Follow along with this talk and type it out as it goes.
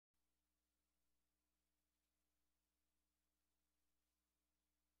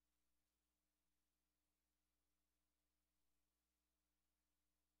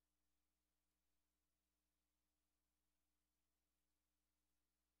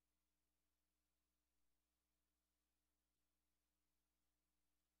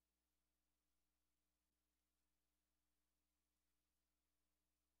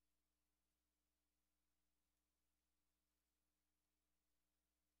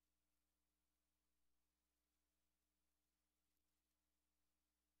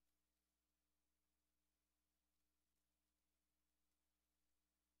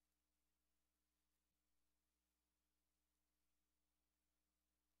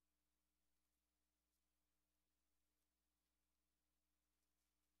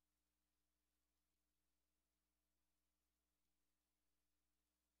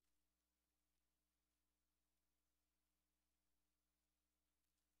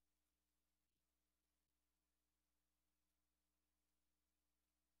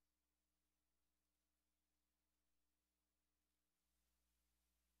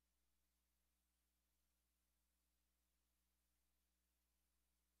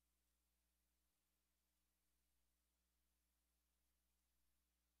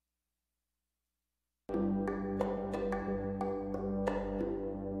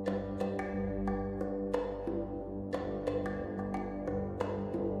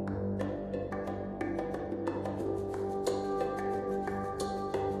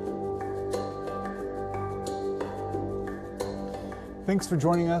Thanks for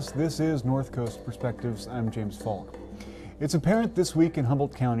joining us. This is North Coast Perspectives. I'm James Faulk. It's apparent this week in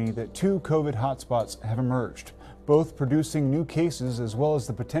Humboldt County that two COVID hotspots have emerged, both producing new cases as well as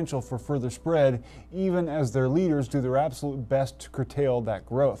the potential for further spread, even as their leaders do their absolute best to curtail that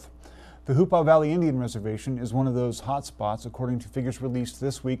growth. The Huppah Valley Indian Reservation is one of those hotspots, according to figures released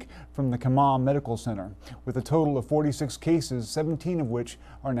this week from the Klamath Medical Center, with a total of 46 cases, 17 of which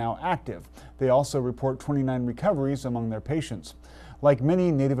are now active. They also report 29 recoveries among their patients. Like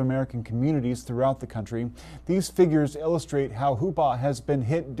many Native American communities throughout the country, these figures illustrate how Huppah has been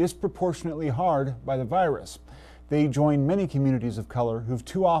hit disproportionately hard by the virus. They join many communities of color who've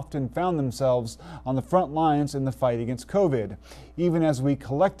too often found themselves on the front lines in the fight against COVID, even as we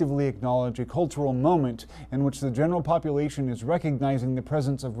collectively acknowledge a cultural moment in which the general population is recognizing the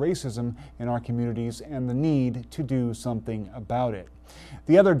presence of racism in our communities and the need to do something about it.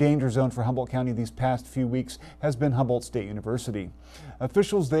 The other danger zone for Humboldt County these past few weeks has been Humboldt State University.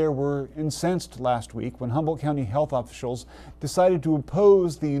 Officials there were incensed last week when Humboldt County health officials decided to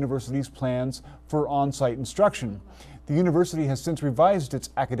oppose the university's plans for on-site instruction. The university has since revised its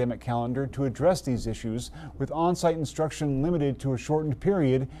academic calendar to address these issues, with on-site instruction limited to a shortened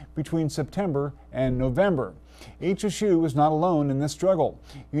period between September and November. HSU is not alone in this struggle.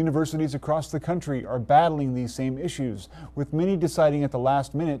 Universities across the country are battling these same issues, with many deciding at the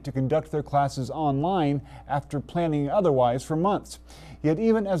last minute to conduct their classes online after planning otherwise for months. Yet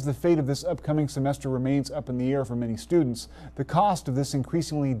even as the fate of this upcoming semester remains up in the air for many students, the cost of this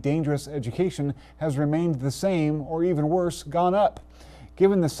increasingly dangerous education has remained the same, or even worse, gone up.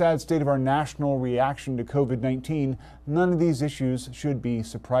 Given the sad state of our national reaction to COVID-19, none of these issues should be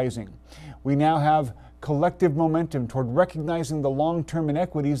surprising. We now have collective momentum toward recognizing the long-term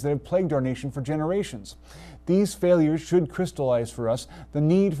inequities that have plagued our nation for generations. These failures should crystallize for us the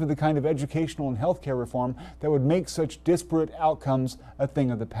need for the kind of educational and healthcare reform that would make such disparate outcomes a thing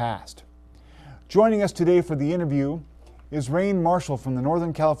of the past. Joining us today for the interview is Rain Marshall from the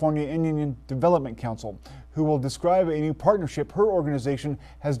Northern California Indian Development Council, who will describe a new partnership her organization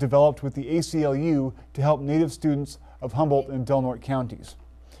has developed with the ACLU to help Native students of Humboldt and Del Norte counties.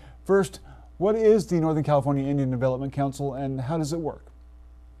 First, what is the Northern California Indian Development Council and how does it work?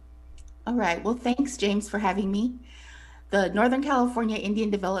 All right, well, thanks, James, for having me. The Northern California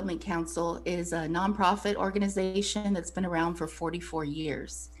Indian Development Council is a nonprofit organization that's been around for 44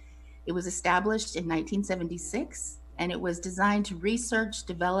 years. It was established in 1976, and it was designed to research,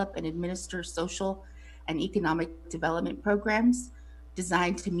 develop, and administer social and economic development programs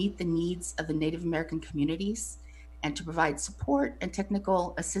designed to meet the needs of the Native American communities and to provide support and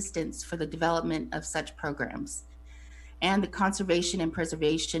technical assistance for the development of such programs and the conservation and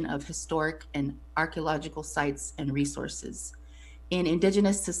preservation of historic and archaeological sites and resources. In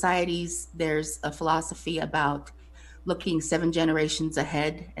Indigenous societies, there's a philosophy about looking 7 generations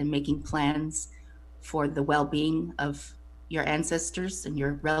ahead and making plans for the well-being of your ancestors and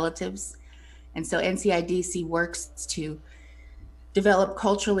your relatives. And so NCIDC works to develop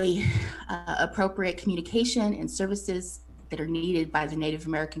culturally appropriate communication and services that are needed by the Native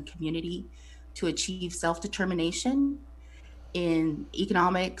American community to achieve self-determination in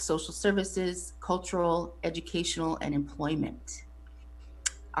economic, social services, cultural, educational, and employment.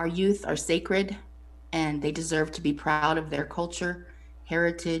 Our youth are sacred and they deserve to be proud of their culture,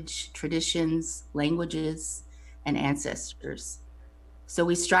 heritage, traditions, languages, and ancestors. So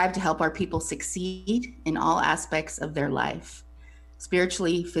we strive to help our people succeed in all aspects of their life,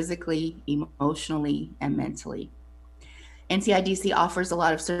 spiritually, physically, emotionally, and mentally. NCIDC offers a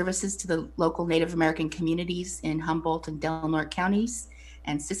lot of services to the local Native American communities in Humboldt and Del Norte counties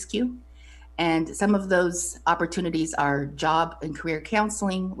and Siskiyou. And some of those opportunities are job and career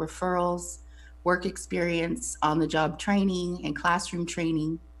counseling, referrals, work experience, on-the-job training, and classroom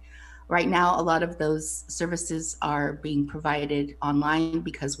training. Right now, a lot of those services are being provided online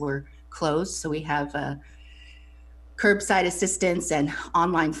because we're closed. So we have curbside assistance and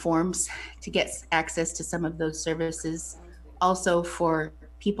online forms to get access to some of those services. Also for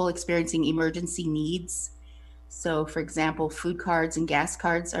people experiencing emergency needs. So for example, food cards and gas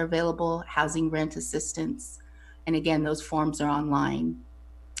cards are available, housing rent assistance. And again, those forms are online.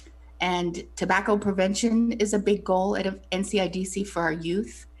 And tobacco prevention is a big goal at NCIDC for our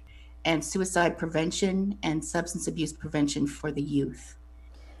youth, and suicide prevention and substance abuse prevention for the youth.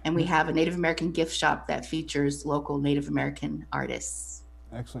 And we have a Native American gift shop that features local Native American artists.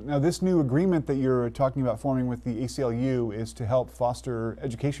 Excellent. Now, this new agreement that you're talking about forming with the ACLU is to help foster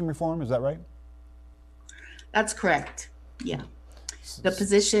education reform, is that right? That's correct, yeah. The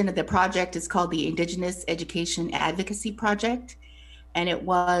position of the project is called the Indigenous Education Advocacy Project, and it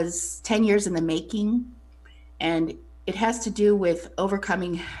was 10 years in the making, and It has to do with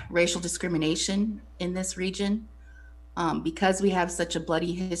overcoming racial discrimination in this region. Because we have such a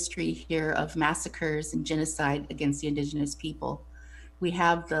bloody history here of massacres and genocide against the indigenous people, we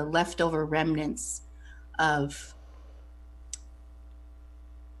have the leftover remnants of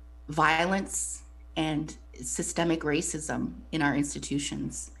violence and systemic racism in our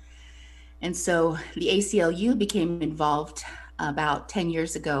institutions. And so the ACLU became involved about 10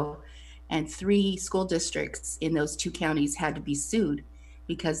 years ago, and 3 school districts in those 2 counties had to be sued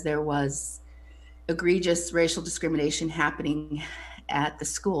because there was egregious racial discrimination happening at the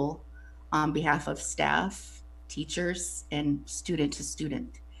school on behalf of staff, teachers, and student to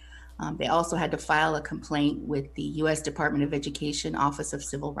student. They also had to file a complaint with the U.S. Department of Education Office of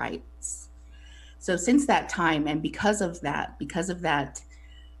Civil Rights. So since that time, and because of that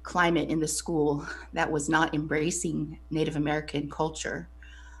climate in the school that was not embracing Native American culture,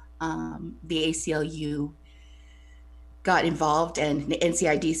 the ACLU got involved, and the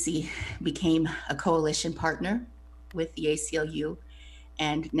NCIDC became a coalition partner with the ACLU.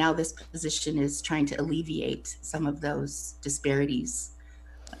 And now this position is trying to alleviate some of those disparities.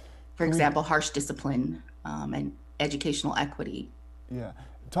 For example, harsh discipline and educational equity. Yeah.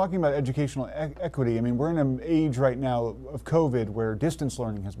 Talking about educational equity, I mean, we're in an age right now of COVID where distance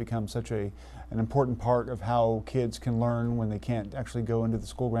learning has become such an important part of how kids can learn when they can't actually go into the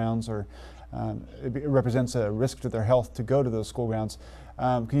school grounds, or it represents a risk to their health to go to those school grounds.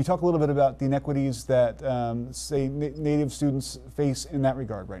 Can you talk a little bit about the inequities that, say, Native students face in that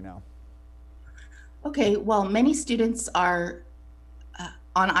regard right now? Okay, well, many students are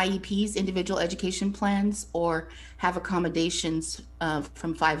on IEPs, individual education plans, or have accommodations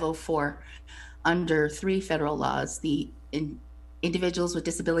from 504 under 3 federal laws, the Individuals with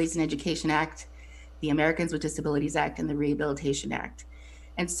Disabilities in Education Act, the Americans with Disabilities Act, and the Rehabilitation Act.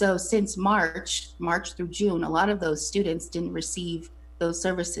 And so since March through June, a lot of those students didn't receive those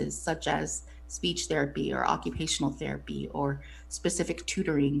services, such as speech therapy or occupational therapy or specific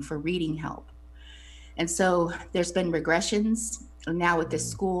tutoring for reading help. And so there's been regressions. Now with this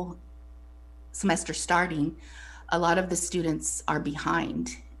school semester starting, a lot of the students are behind,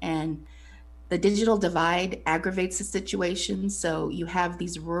 and the digital divide aggravates the situation. So you have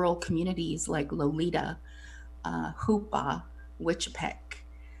these rural communities like Lolita, Hoopa, Wichipek,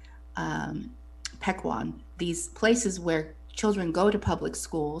 Pequon, these places where children go to public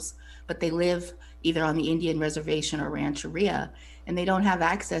schools, but they live either on the Indian reservation or Rancheria, and they don't have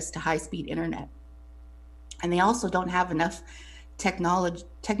access to high-speed internet. And they also don't have enough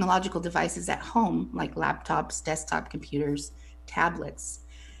technological devices at home, like laptops, desktop computers, tablets.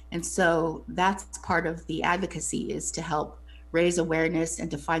 And so that's part of the advocacy, is to help raise awareness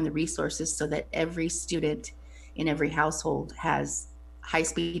and to find the resources so that every student in every household has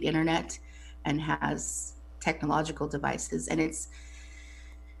high-speed internet and has technological devices. And it's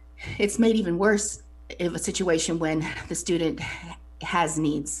made even worse of a situation when the student has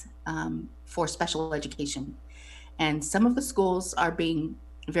needs for special education. And some of the schools are being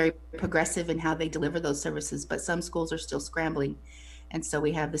very progressive in how they deliver those services, but some schools are still scrambling. And so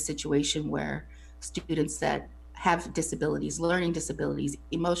we have the situation where students that have disabilities, learning disabilities,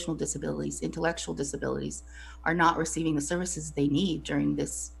 emotional disabilities, intellectual disabilities, are not receiving the services they need during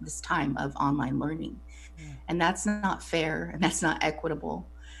this time of online learning. And that's not fair, and that's not equitable.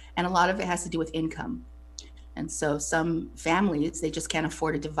 And a lot of it has to do with income. And so some families, they just can't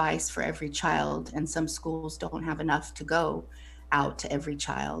afford a device for every child, and some schools don't have enough to go out to every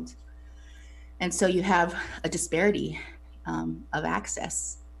child. And so you have a disparity of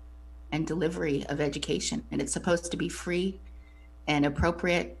access and delivery of education, and it's supposed to be free and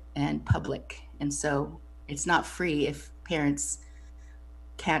appropriate and public. And so it's not free if parents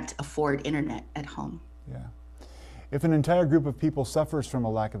can't afford internet at home. Yeah. If an entire group of people suffers from a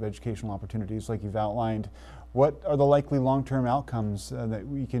lack of educational opportunities, like you've outlined, what are the likely long-term outcomes that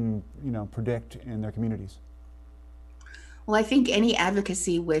we can, predict in their communities? Well, I think any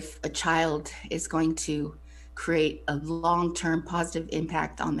advocacy with a child is going to create a long-term positive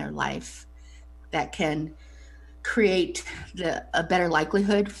impact on their life that can create a better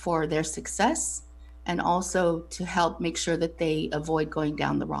likelihood for their success, and also to help make sure that they avoid going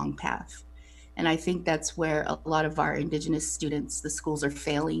down the wrong path. And I think that's where a lot of our Indigenous students, the schools are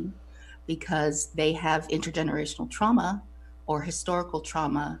failing, because they have intergenerational trauma or historical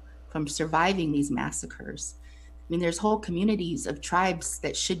trauma from surviving these massacres. I mean, there's whole communities of tribes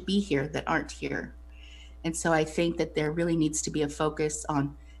that should be here that aren't here. And so I think that there really needs to be a focus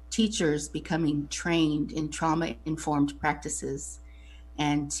on teachers becoming trained in trauma-informed practices,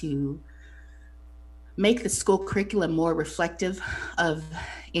 and to make the school curriculum more reflective of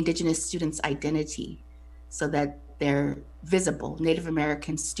Indigenous students' identity, so that they're visible. Native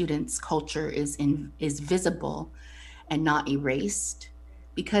American students' culture is visible and not erased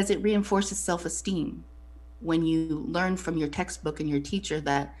because it reinforces self-esteem. When you learn from your textbook and your teacher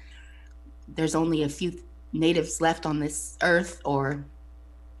that there's only a few natives left on this earth, or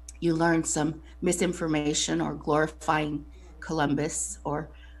you learn some misinformation or glorifying Columbus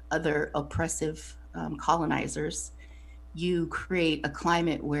or other oppressive colonizers, you create a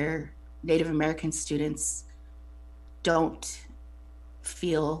climate where Native American students don't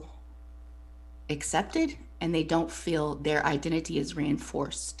feel accepted and they don't feel their identity is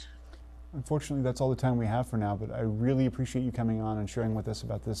reinforced. Unfortunately, that's all the time we have for now, but I really appreciate you coming on and sharing with us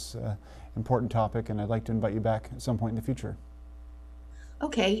about this important topic, and I'd like to invite you back at some point in the future.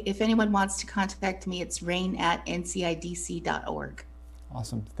 Okay, if anyone wants to contact me, it's rain@ncidc.org.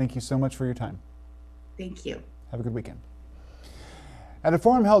 Awesome. Thank you so much for your time. Thank you. Have a good weekend. At a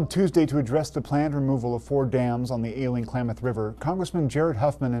forum held Tuesday to address the planned removal of 4 dams on the ailing Klamath River, Congressman Jared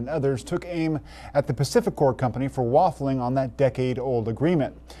Huffman and others took aim at the PacifiCorp company for waffling on that decade-old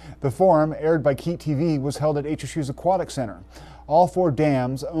agreement. The forum, aired by KEET TV, was held at HSU's Aquatic Center. All 4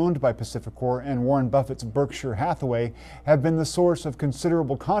 dams, owned by PacifiCorp and Warren Buffett's Berkshire Hathaway, have been the source of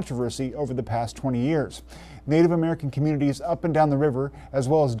considerable controversy over the past 20 years. Native American communities up and down the river, as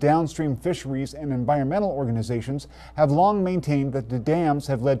well as downstream fisheries and environmental organizations, have long maintained that the dams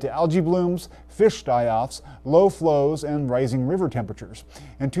have led to algae blooms, fish die-offs, low flows, and rising river temperatures.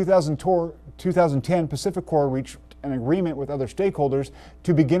 In 2010, PacifiCorp reached an agreement with other stakeholders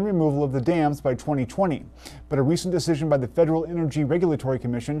to begin removal of the dams by 2020. But a recent decision by the Federal Energy Regulatory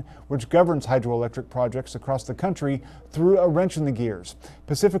Commission, which governs hydroelectric projects across the country, threw a wrench in the gears.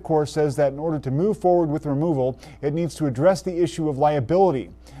 PacifiCorp says that in order to move forward with removal, it needs to address the issue of liability.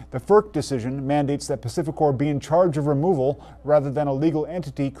 The FERC decision mandates that PacifiCorp be in charge of removal rather than a legal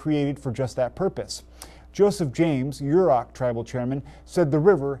entity created for just that purpose. Joseph James, Yorok Tribal chairman, said the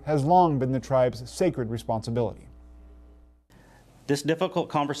river has long been the tribe's sacred responsibility. This difficult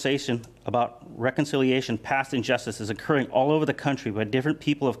conversation about reconciliation, past injustice, is occurring all over the country by different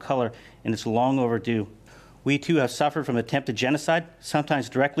people of color, and it's long overdue. We too have suffered from attempted genocide, sometimes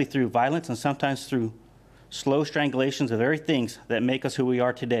directly through violence and sometimes through slow strangulations of the very things that make us who we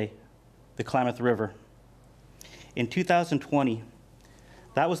are today, the Klamath River. In 2020,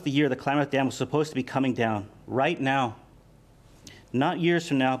 that was the year the Klamath Dam was supposed to be coming down, right now. Not years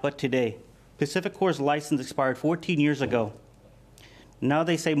from now, but today. PacifiCorp's license expired 14 years ago. Now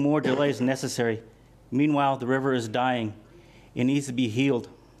they say more delay is necessary. Meanwhile, the river is dying. It needs to be healed.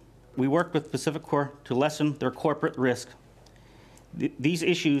 We worked with PacifiCorp to lessen their corporate risk. These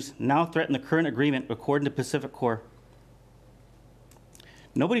issues now threaten the current agreement, according to PacifiCorp.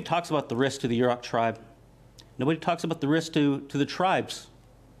 Nobody talks about the risk to the Yorok Tribe. Nobody talks about the risk to the tribes.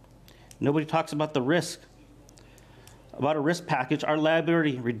 Nobody talks about the risk, about a risk package, our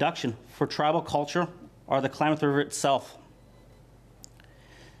liability reduction for tribal culture, or the Klamath River itself.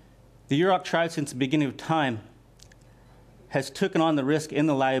 The Yorok Tribe, since the beginning of time, has taken on the risk and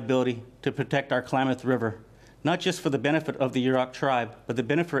the liability to protect our Klamath River, not just for the benefit of the Yorok Tribe, but the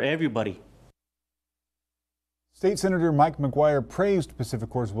benefit for everybody. State Senator Mike McGuire praised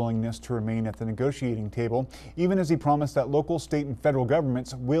PacifiCorp's willingness to remain at the negotiating table, even as he promised that local, state, and federal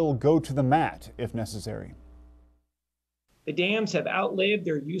governments will go to the mat if necessary. The dams have outlived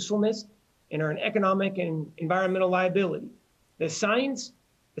their usefulness and are an economic and environmental liability. The science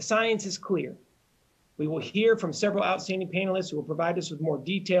is clear. We will hear from several outstanding panelists who will provide us with more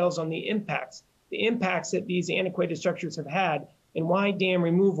details on the impacts that these antiquated structures have had and why dam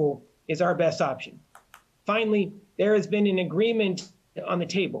removal is our best option. Finally, there has been an agreement on the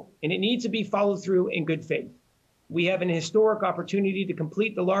table, and it needs to be followed through in good faith. We have an historic opportunity to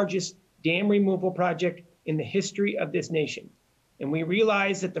complete the largest dam removal project in the history of this nation. And we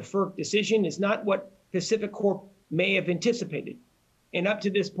realize that the FERC decision is not what PacifiCorp may have anticipated. And up to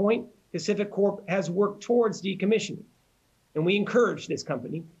this point, PacifiCorp has worked towards decommissioning. And we encourage this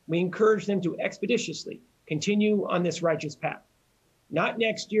company, we encourage them to expeditiously continue on this righteous path. Not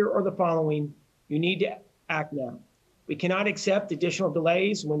next year or the following, you need to act now. We cannot accept additional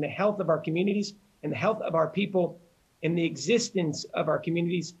delays when the health of our communities and the health of our people and the existence of our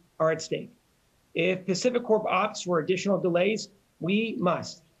communities are at stake. If PacifiCorp opts for additional delays, we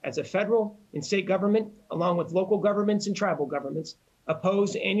must, as a federal and state government, along with local governments and tribal governments,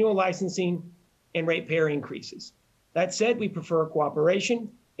 oppose annual licensing and ratepayer increases. That said, we prefer cooperation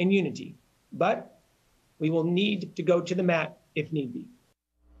and unity, but we will need to go to the mat if need be.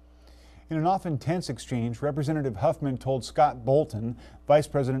 In an often tense exchange, Representative Huffman told Scott Bolton, Vice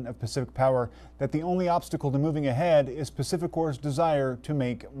President of Pacific Power, that the only obstacle to moving ahead is PacifiCorp's desire to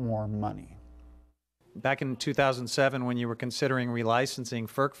make more money. back in 2007, when you were considering relicensing,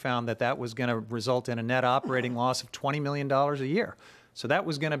 FERC found that that was going to result in a net operating loss of $20 million a year. So that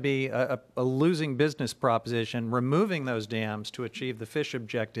was going to be a losing business proposition. Removing those dams to achieve the fish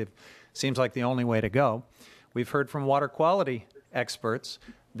objective seems like the only way to go. We've heard from water quality experts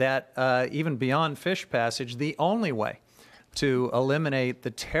that even beyond fish passage, the only way to eliminate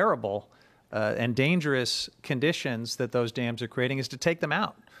the terrible and dangerous conditions that those dams are creating is to take them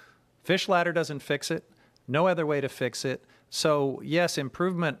out. Fish ladder doesn't fix it. No other way to fix it. So yes,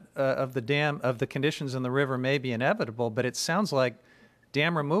 improvement of the conditions in the river may be inevitable, but it sounds like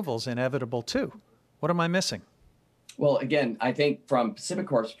dam removal is inevitable too. What am I missing? Well, again, I think from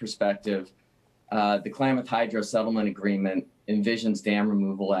PacifiCorp's perspective, the Klamath Hydro settlement agreement envisions dam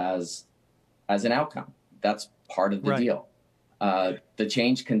removal as an outcome. That's part of the deal. The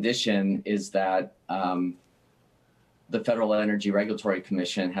change condition is that the Federal Energy Regulatory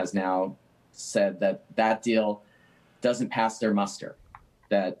Commission has now said that that deal doesn't pass their muster,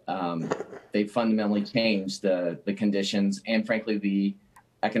 that they fundamentally changed the conditions and, frankly, the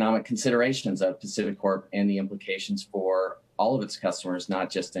economic considerations of PacifiCorp and the implications for all of its customers, not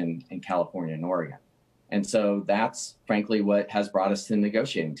just in California and Oregon. And so that's, frankly, what has brought us to the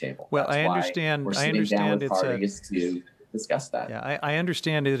negotiating table. Well, that's I understand. We're sitting down with parties to discuss that. Yeah, I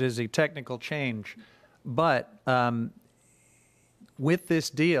understand it is a technical change, but with this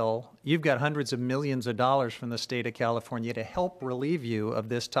deal, you've got hundreds of millions of dollars from the state of California to help relieve you of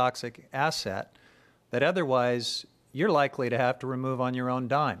this toxic asset that otherwise you're likely to have to remove on your own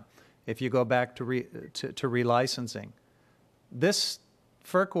dime if you go back to relicensing. This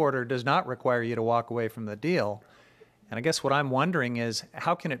FERC order does not require you to walk away from the deal. And I guess what I'm wondering is,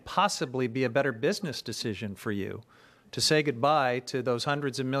 how can it possibly be a better business decision for you to say goodbye to those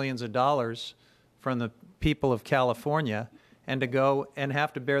hundreds of millions of dollars from the people of California and to go and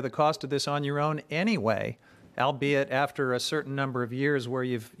have to bear the cost of this on your own anyway, albeit after a certain number of years where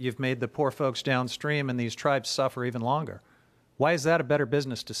you've made the poor folks downstream and these tribes suffer even longer? Why is that a better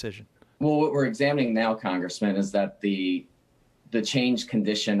business decision? Well, what we're examining now, Congressman, is that the change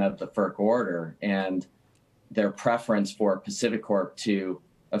condition of the FERC order and their preference for PacifiCorp to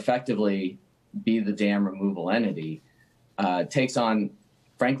effectively be the dam removal entity takes on,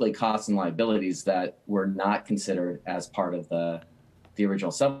 frankly, costs and liabilities that were not considered as part of the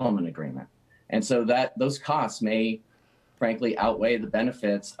original settlement agreement. And so that those costs may, frankly, outweigh the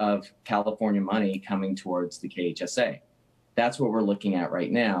benefits of California money coming towards the KHSA. That's what we're looking at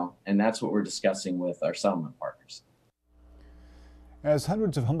right now, and that's what we're discussing with our settlement partners. As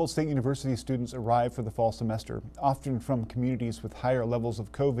hundreds of Humboldt State University students arrive for the fall semester, often from communities with higher levels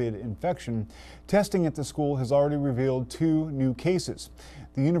of COVID infection, testing at the school has already revealed 2 new cases.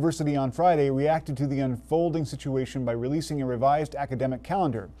 The university on Friday reacted to the unfolding situation by releasing a revised academic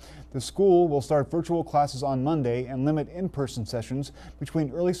calendar. The school will start virtual classes on Monday and limit in-person sessions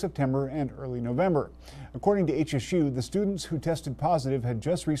between early September and early November. According to HSU, the students who tested positive had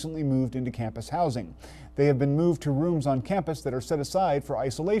just recently moved into campus housing. They have been moved to rooms on campus that are set aside for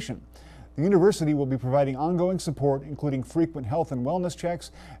isolation. The university will be providing ongoing support, including frequent health and wellness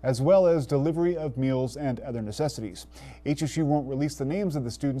checks, as well as delivery of meals and other necessities. HSU won't release the names of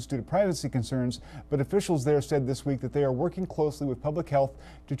the students due to privacy concerns, but officials there said this week that they are working closely with public health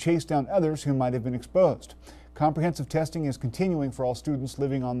to chase down others who might have been exposed. Comprehensive testing is continuing for all students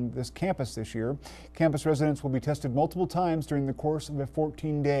living on this campus this year. Campus residents will be tested multiple times during the course of a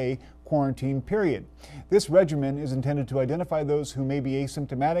 14-day quarantine period. This regimen is intended to identify those who may be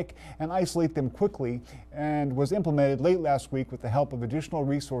asymptomatic and isolate them quickly, and was implemented late last week with the help of additional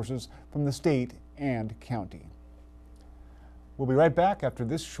resources from the state and county. We'll be right back after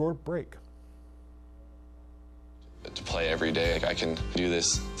this short break. To play every day, I can do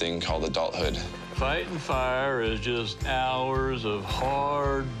this thing called adulthood. Fighting fire is just hours of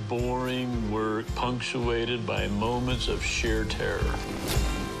hard, boring work punctuated by moments of sheer terror.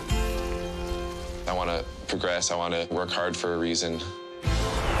 I want to progress. I want to work hard for a reason.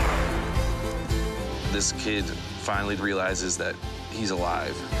 This kid finally realizes that he's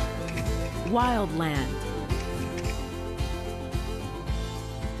alive. Wildland.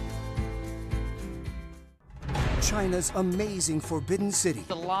 China's amazing Forbidden City.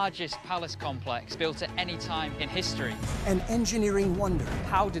 The largest palace complex built at any time in history. An engineering wonder.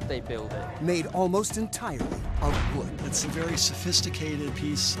 How did they build it? Made almost entirely of wood. It's a very sophisticated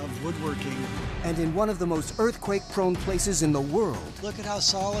piece of woodworking. And in one of the most earthquake-prone places in the world. Look at how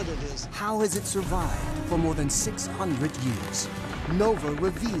solid it is. How has it survived for more than 600 years? Nova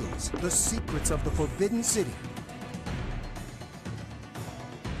reveals the secrets of the Forbidden City.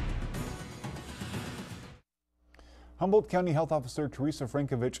 Humboldt County Health Officer Teresa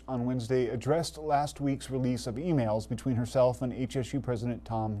Frankovich on Wednesday addressed last week's release of emails between herself and HSU President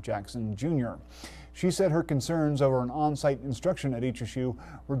Tom Jackson Jr. She said her concerns over an on-site instruction at HSU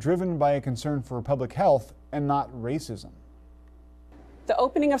were driven by a concern for public health and not racism. The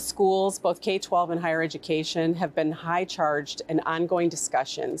opening of schools, both K-12 and higher education, have been high-charged and ongoing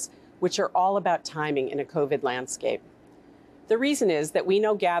discussions, which are all about timing in a COVID landscape. The reason is that we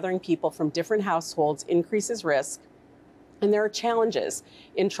know gathering people from different households increases risk, and there are challenges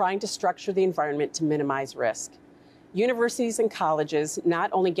in trying to structure the environment to minimize risk. Universities and colleges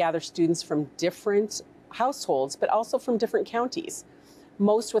not only gather students from different households, but also from different counties,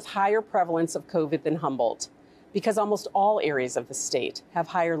 most with higher prevalence of COVID than Humboldt, because almost all areas of the state have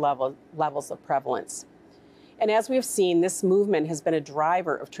higher levels of prevalence. And as we have seen, this movement has been a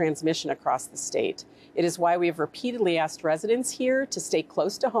driver of transmission across the state. It is why we have repeatedly asked residents here to stay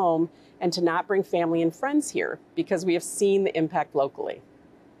close to home and to not bring family and friends here, because we have seen the impact locally.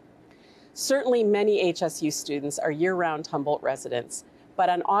 Certainly, many HSU students are year-round Humboldt residents, but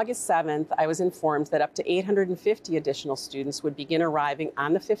on August 7th, I was informed that up to 850 additional students would begin arriving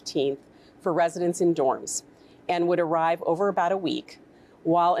on the 15th for residents in dorms and would arrive over about a week,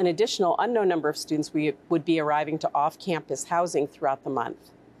 while an additional unknown number of students would be arriving to off-campus housing throughout the month.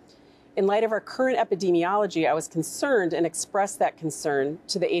 In light of our current epidemiology, I was concerned and expressed that concern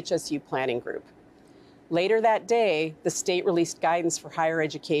to the HSU planning group. Later that day, the state released guidance for higher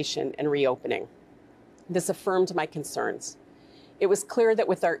education and reopening. This affirmed my concerns. It was clear that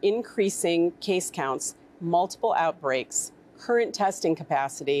with our increasing case counts, multiple outbreaks, current testing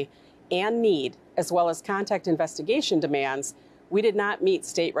capacity, and need, as well as contact investigation demands, we did not meet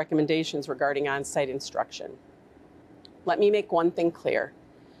state recommendations regarding on-site instruction. Let me make one thing clear.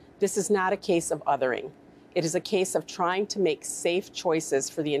 This is not a case of othering. It is a case of trying to make safe choices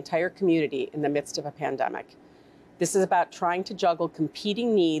for the entire community in the midst of a pandemic. This is about trying to juggle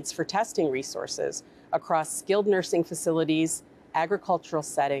competing needs for testing resources across skilled nursing facilities, agricultural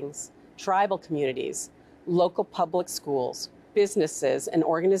settings, tribal communities, local public schools, businesses and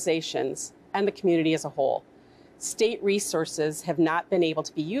organizations, and the community as a whole. State resources have not been able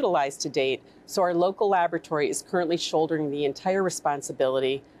to be utilized to date, so our local laboratory is currently shouldering the entire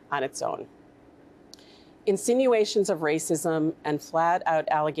responsibility on its own. Insinuations of racism and flat-out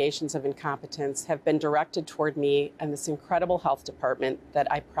allegations of incompetence have been directed toward me and this incredible health department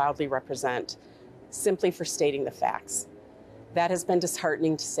that I proudly represent, simply for stating the facts. That has been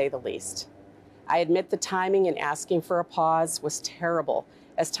disheartening, to say the least. I admit the timing in asking for a pause was terrible,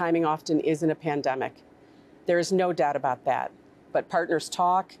 as timing often is in a pandemic. There is no doubt about that. But partners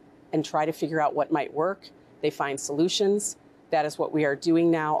talk and try to figure out what might work. They find solutions. That is what we are doing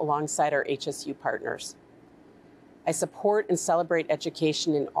now alongside our HSU partners. I support and celebrate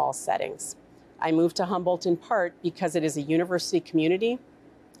education in all settings. I moved to Humboldt in part because it is a university community,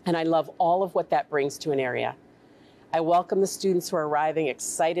 and I love all of what that brings to an area. I welcome the students who are arriving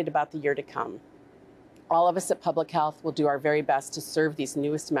excited about the year to come. All of us at Public Health will do our very best to serve these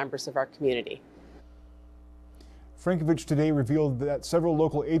newest members of our community. Frankovich today revealed that several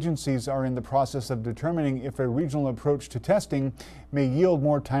local agencies are in the process of determining if a regional approach to testing may yield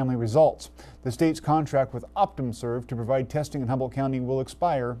more timely results. The state's contract with OptumServe to provide testing in Humboldt County will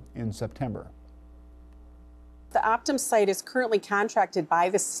expire in September. The Optum site is currently contracted by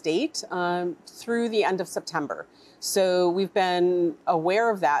the state through the end of September. So we've been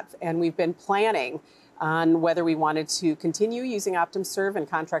aware of that, and we've been planning on whether we wanted to continue using OptumServe and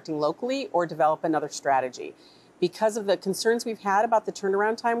contracting locally or develop another strategy. Because of the concerns we've had about the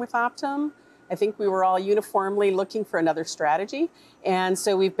turnaround time with Optum, I think we were all uniformly looking for another strategy. And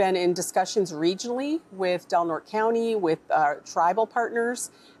so we've been in discussions regionally with Del Norte County, with our tribal partners,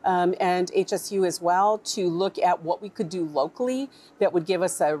 and HSU as well, to look at what we could do locally that would give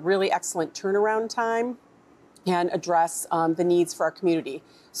us a really excellent turnaround time and address the needs for our community.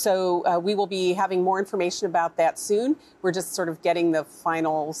 So we will be having more information about that soon. We're just sort of getting the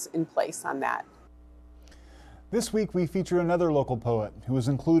finals in place on that. This week we feature another local poet who was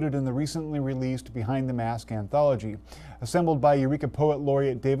included in the recently released Behind the Mask anthology. Assembled by Eureka Poet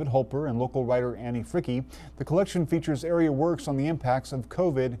Laureate David Holper and local writer Annie Fricke, the collection features area works on the impacts of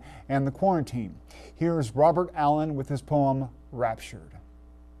COVID and the quarantine. Here's Robert Allen with his poem, Raptured.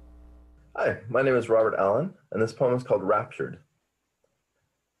 Hi, my name is Robert Allen, and this poem is called Raptured.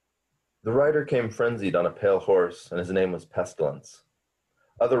 The rider came frenzied on a pale horse, and his name was Pestilence.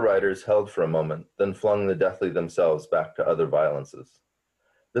 Other riders held for a moment, then flung the deathly themselves back to other violences.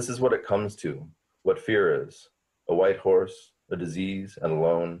 This is what it comes to, what fear is. A white horse, a disease, and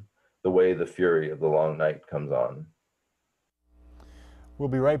alone, the way the fury of the long night comes on. We'll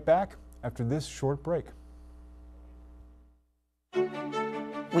be right back after this short break.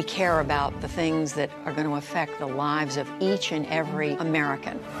 We care about the things that are going to affect the lives of each and every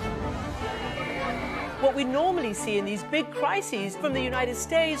American. What we normally see in these big crises, from the United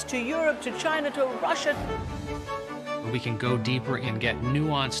States to Europe to China to Russia. We can go deeper and get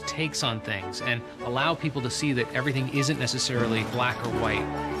nuanced takes on things and allow people to see that everything isn't necessarily black or white.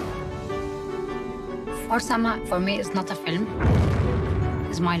 For Sama, for me, it's not a film.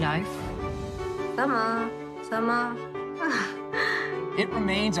 It's my life. Sama. It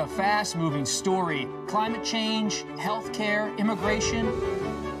remains a fast-moving story. Climate change, healthcare, immigration.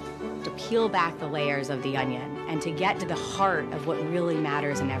 To peel back the layers of the onion and to get to the heart of what really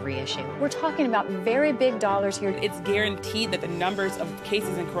matters in every issue. We're talking about very big dollars here. It's guaranteed that the numbers of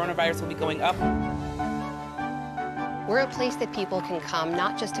cases in coronavirus will be going up. We're a place that people can come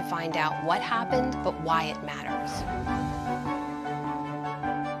not just to find out what happened, but why it matters.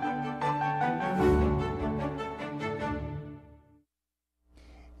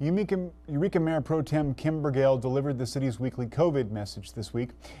 Eureka Mayor Pro Tem Kim Burgale delivered the city's weekly COVID message this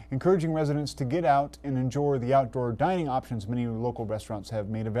week, encouraging residents to get out and enjoy the outdoor dining options many local restaurants have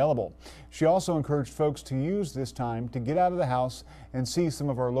made available. She also encouraged folks to use this time to get out of the house and see some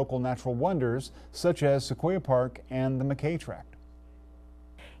of our local natural wonders, such as Sequoia Park and the McKay Tract.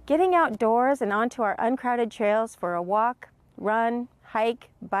 Getting outdoors and onto our uncrowded trails for a walk, run, hike,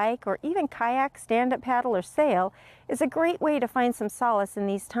 bike, or even kayak, stand-up paddle, or sail is a great way to find some solace in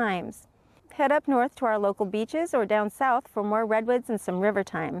these times. Head up north to our local beaches or down south for more redwoods and some river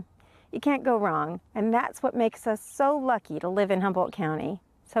time. You can't go wrong, and that's what makes us so lucky to live in Humboldt County.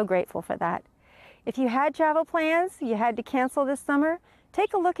 So grateful for that. If you had travel plans you had to cancel this summer,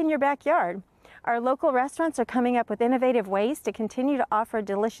 take a look in your backyard. Our local restaurants are coming up with innovative ways to continue to offer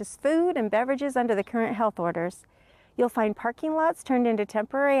delicious food and beverages under the current health orders. You'll find parking lots turned into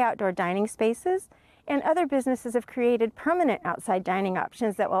temporary outdoor dining spaces, and other businesses have created permanent outside dining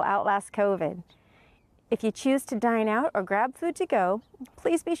options that will outlast COVID. If you choose to dine out or grab food to go,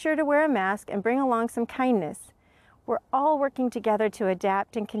 please be sure to wear a mask and bring along some kindness. We're all working together to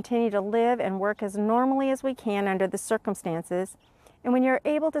adapt and continue to live and work as normally as we can under the circumstances. And when you're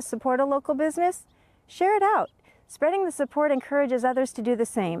able to support a local business, share it out. Spreading the support encourages others to do the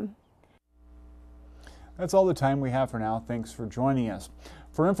same. That's all the time we have for now. Thanks for joining us.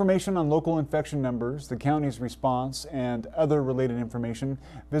 For information on local infection numbers, the county's response, and other related information,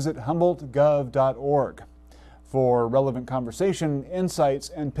 visit humboldtgov.org. For relevant conversation, insights,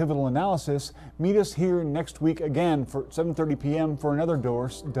 and pivotal analysis, meet us here next week again for 7:30 p.m. for another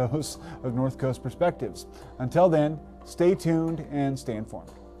dose of North Coast Perspectives. Until then, stay tuned and stay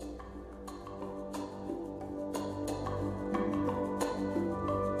informed.